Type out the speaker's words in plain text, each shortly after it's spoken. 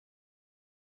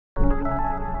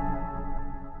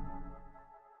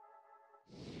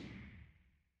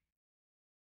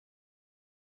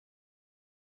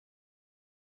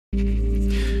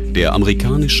Der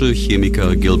amerikanische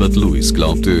Chemiker Gilbert Lewis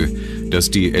glaubte,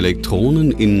 dass die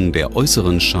Elektronen in der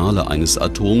äußeren Schale eines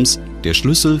Atoms der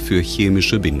Schlüssel für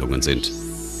chemische Bindungen sind.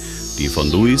 Die von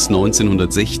Lewis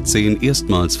 1916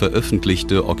 erstmals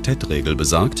veröffentlichte Oktettregel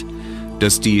besagt,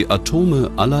 dass die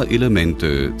Atome aller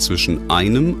Elemente zwischen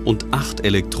einem und 8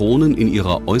 Elektronen in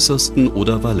ihrer äußersten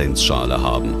oder Valenzschale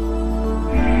haben.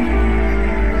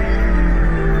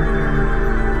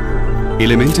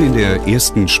 Elemente in der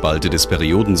ersten Spalte des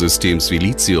Periodensystems wie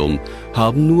Lithium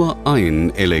haben nur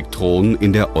ein Elektron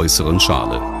in der äußeren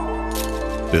Schale.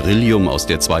 Beryllium aus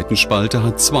der zweiten Spalte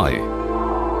hat 2,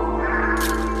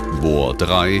 Bor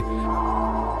 3,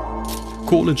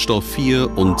 Kohlenstoff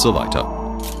 4 und so weiter.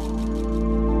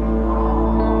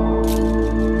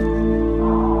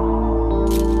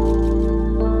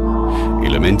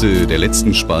 Elemente der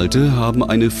letzten Spalte haben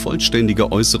eine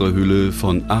vollständige äußere Hülle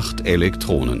von 8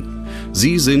 Elektronen.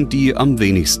 Sie sind die am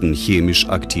wenigsten chemisch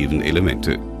aktiven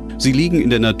Elemente. Sie liegen in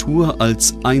der Natur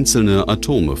als einzelne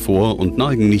Atome vor und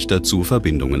neigen nicht dazu,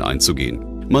 Verbindungen einzugehen.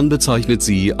 Man bezeichnet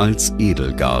sie als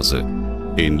Edelgase.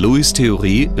 In Lewis'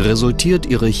 Theorie resultiert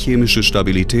ihre chemische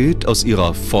Stabilität aus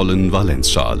ihrer vollen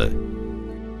Valenzschale.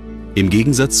 Im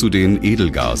Gegensatz zu den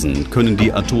Edelgasen können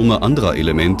die Atome anderer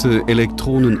Elemente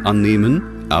Elektronen annehmen,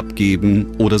 abgeben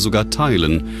oder sogar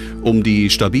teilen, um die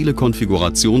stabile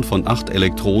Konfiguration von 8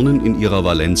 Elektronen in ihrer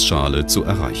Valenzschale zu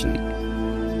erreichen.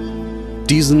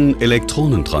 Diesen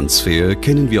Elektronentransfer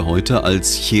kennen wir heute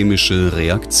als chemische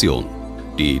Reaktion,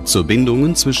 die zu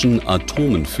Bindungen zwischen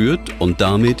Atomen führt und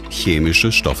damit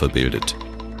chemische Stoffe bildet.